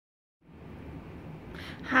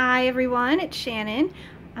Hi everyone, it's Shannon.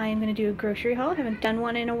 I am going to do a grocery haul. I haven't done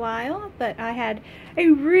one in a while, but I had a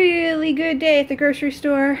really good day at the grocery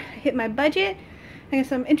store. I hit my budget. I got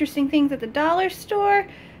some interesting things at the dollar store.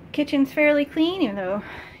 Kitchen's fairly clean, even though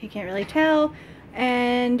you can't really tell.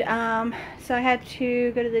 And so I had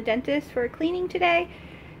to go to the dentist for a cleaning today.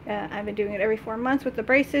 I've been doing it every 4 months with the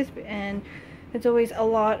braces, and it's always a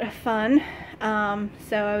lot of fun.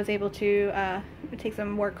 So I was able to take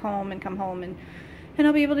some work home and come home, and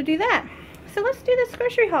I'll be able to do that. So let's do this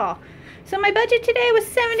grocery haul. So my budget today was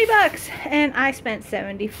 70 bucks, and I spent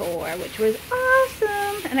 74, which was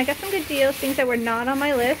awesome. And I got some good deals, things that were not on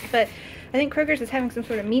my list, but I think Kroger's is having some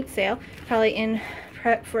sort of meat sale, probably in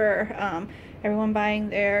prep for everyone buying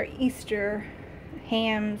their Easter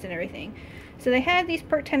hams and everything. So they had these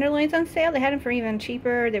pork tenderloins on sale. They had them for even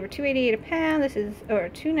cheaper. They were $2.88 a pound. This is, or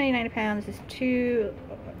 $2.99 a pound. This is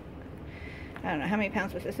I don't know how many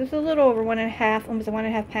pounds was this. This was a little over 1.5, almost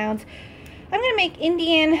 1.5 pounds. I'm gonna make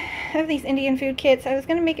I have these Indian food kits. I was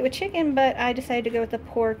gonna make it with chicken, but I decided to go with the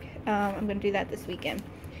pork. I'm gonna do that this weekend.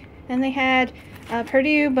 And they had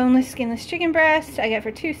Perdue boneless, skinless chicken breast. I got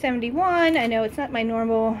for $2.71. I know it's not my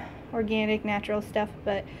normal organic, natural stuff,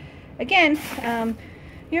 but again,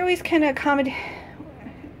 you're always kind of accommodate,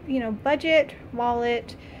 budget,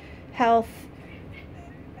 wallet, health,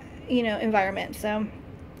 environment. So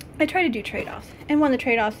I try to do trade-offs, and one of the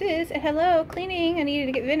trade-offs is, hello, cleaning. I needed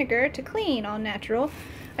to get vinegar to clean, all natural.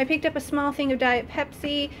 I picked up a small thing of Diet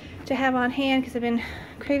Pepsi to have on hand because I've been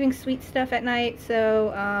craving sweet stuff at night,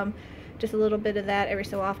 so just a little bit of that every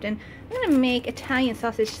so often. I'm going to make Italian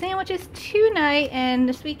sausage sandwiches tonight and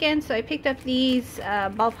this weekend, so I picked up these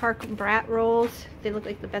ballpark brat rolls. They look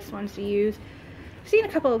like the best ones to use. I've seen a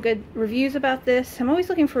couple of good reviews about this. I'm always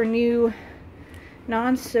looking for new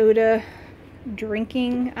non-soda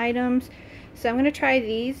drinking items, so I'm going to try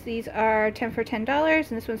these. These are 10 for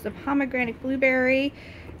 $10, and this one's the pomegranate blueberry,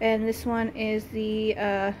 and this one is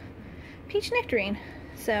the peach nectarine.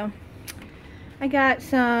 So I got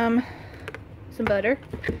some butter.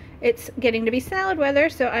 It's getting to be salad weather,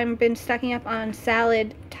 so I've been stocking up on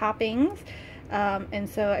salad toppings, and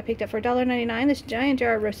so I picked up for $1.99 this giant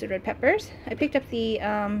jar of roasted red peppers. I picked up the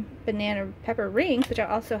banana pepper rings, which I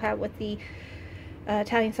also have with the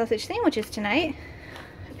Italian sausage sandwiches tonight.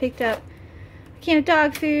 I picked up a can of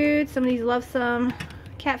dog food. Somebody's love some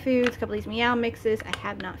cat foods, a couple of these meow mixes. I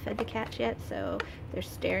have not fed the cats yet, so they're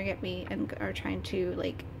staring at me and are trying to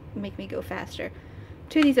make me go faster.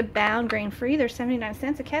 2 of these Abound grain-free. They're 79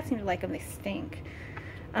 cents. The cats seem to like them. They stink.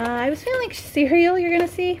 I was feeling like cereal, you're gonna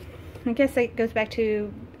see. I guess that goes back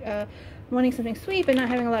to wanting something sweet but not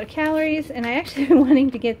having a lot of calories, and I actually been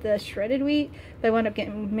wanting to get the shredded wheat, but I wound up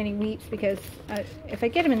getting mini wheats because if I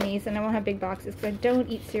get them in these, then I won't have big boxes, because I don't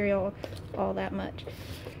eat cereal all that much.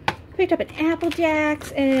 Picked up an Apple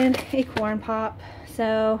Jacks and a corn pop.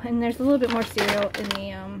 So, and there's a little bit more cereal in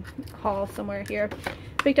the haul somewhere here.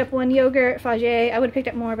 Picked up one yogurt, Fage. I would have picked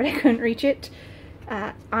up more, but I couldn't reach it.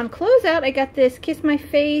 On closeout, I got this Kiss My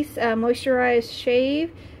Face moisturized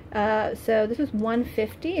shave. So this was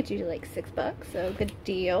 $1.50. It's usually like $6, so good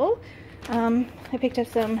deal. I picked up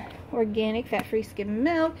some organic fat-free skim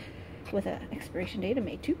milk with an expiration date of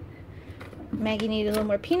May 2. Maggie needed a little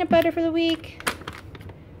more peanut butter for the week.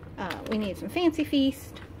 We need some Fancy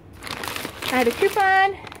Feast. I had a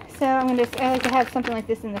coupon, so I like to have something like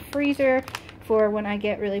this in the freezer for when I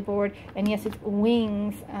get really bored. And yes, it's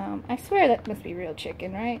wings. I swear that must be real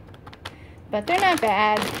chicken, right? But they're not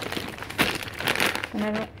bad.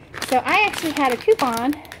 So I actually had a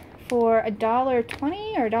coupon for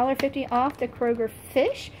 $1.20 or $1.50 off the Kroger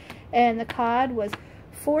fish, and the cod was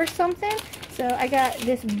 $4 something. So I got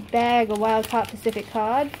this bag of wild caught Pacific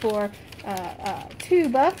cod for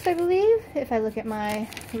 $2, I believe. If I look at my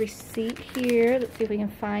receipt here, let's see if we can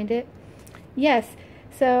find it. Yes,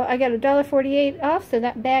 so I got $1.48 off, so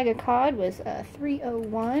that bag of cod was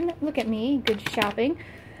 $3.01. Look at me, good shopping.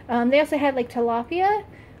 They also had like tilapia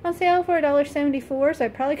on sale for $1.74, so I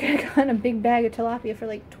probably could have gotten a big bag of tilapia for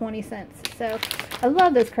like 20 cents. So I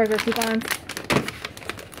love those Kroger coupons.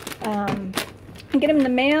 I get them in the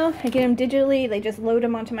mail. I get them digitally. They just load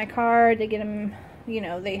them onto my card. They get them, they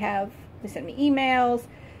send me emails.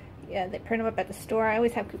 Yeah, they print them up at the store. I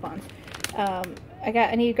always have coupons.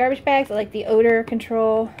 I need garbage bags. I like the odor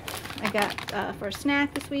control. I got for a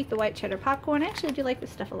snack this week the white cheddar popcorn. I actually do like this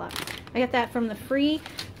stuff a lot. I got that from the free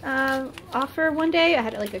offer one day. I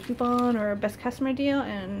had like a coupon or a best customer deal,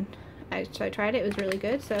 and so I tried it. It was really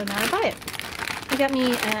good, so now I buy it. I got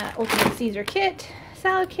me an Ultimate Caesar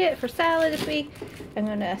salad kit for salad this week. I'm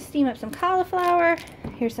going to steam up some cauliflower.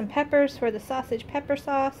 Here's some peppers for the sausage pepper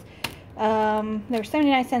sauce. They were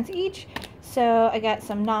 79 cents each. So I got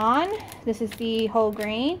some naan. This is the whole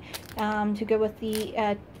grain to go with the,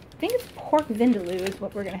 I think it's pork vindaloo is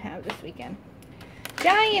what we're going to have this weekend.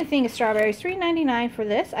 Giant thing of strawberries, $3.99 for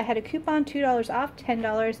this. I had a coupon, $2 off,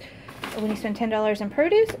 $10 when you spend $10 in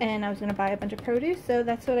produce, and I was going to buy a bunch of produce, so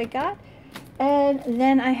that's what I got. And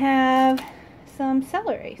then I have some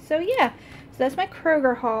celery. So yeah, so that's my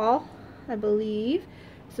Kroger haul, I believe.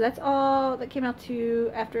 So that's all that came out to,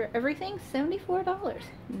 after everything, $74.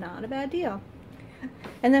 Not a bad deal.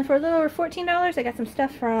 And then for a little over $14, I got some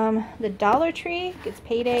stuff from the Dollar Tree. It's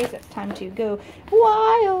payday, so it's time to go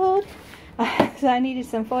wild. So I needed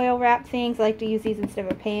some foil wrap things. I like to use these instead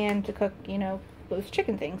of a pan to cook, you know, those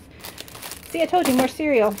chicken things. See, I told you, more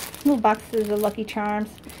cereal. Little boxes of Lucky Charms.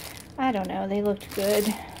 I don't know, they looked good.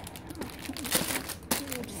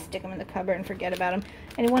 Stick them in the cupboard and forget about them.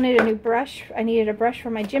 And I wanted a new brush. I needed a brush for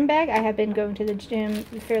my gym bag. I have been going to the gym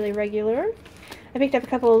fairly regular. I picked up a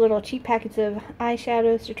couple of little cheap packets of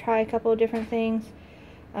eyeshadows to try a couple of different things.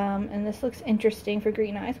 And this looks interesting for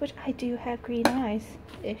green eyes, which I do have green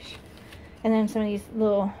eyes-ish. And then some of these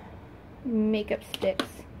little makeup sticks.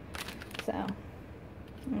 So,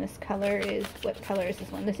 and this color is, what color is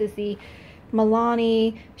this one? This is the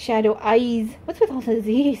Milani Shadow Eyes. What's with all of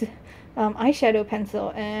these? Eyeshadow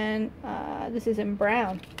pencil, and this is in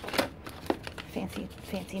brown.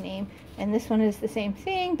 Fancy name. And this one is the same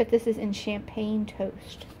thing, but this is in champagne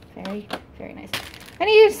toast. Very, very nice. I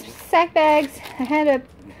needed sack bags. I had a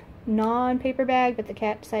non-paper bag, but the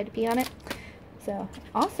cat decided to pee on it. So,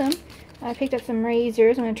 awesome. I picked up some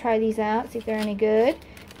razors. I'm going to try these out, see if they're any good.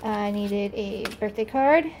 I needed a birthday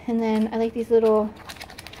card, and then I like these little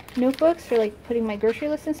notebooks for like putting my grocery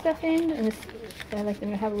list and stuff in. And this, I like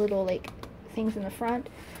them to have little like things in the front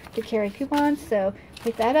to carry coupons. So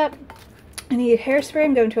pick that up. I needed hairspray.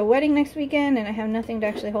 I'm going to a wedding next weekend, and I have nothing to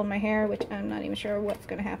actually hold my hair, which I'm not even sure what's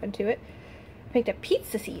going to happen to it. I picked up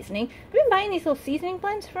pizza seasoning. I've been buying these little seasoning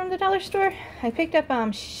blends from the dollar store. I picked up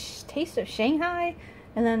Taste of Shanghai,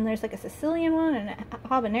 and then there's like a Sicilian one and a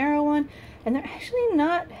habanero one, and they're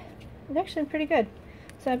actually pretty good.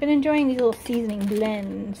 So I've been enjoying these little seasoning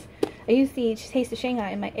blends. I use the Taste of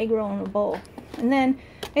Shanghai in my egg roll in a bowl. And then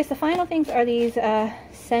I guess the final things are these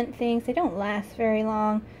scent things. They don't last very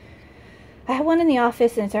long. I had one in the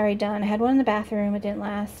office and it's already done. I had one in the bathroom, it didn't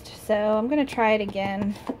last. So I'm going to try it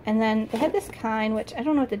again. And then they had this kind, which I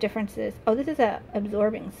don't know what the difference is. Oh, this is a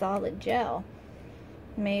absorbing solid gel.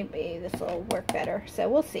 Maybe this will work better. So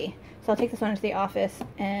we'll see. So I'll take this one into the office,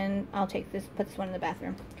 and I'll put this one in the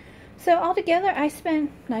bathroom. So altogether, I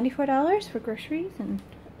spent $94 for groceries and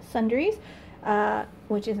sundries,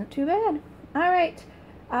 which isn't too bad. Alright,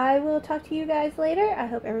 I will talk to you guys later. I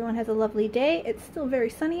hope everyone has a lovely day. It's still very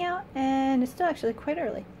sunny out, and it's still actually quite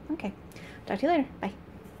early. Okay, talk to you later. Bye.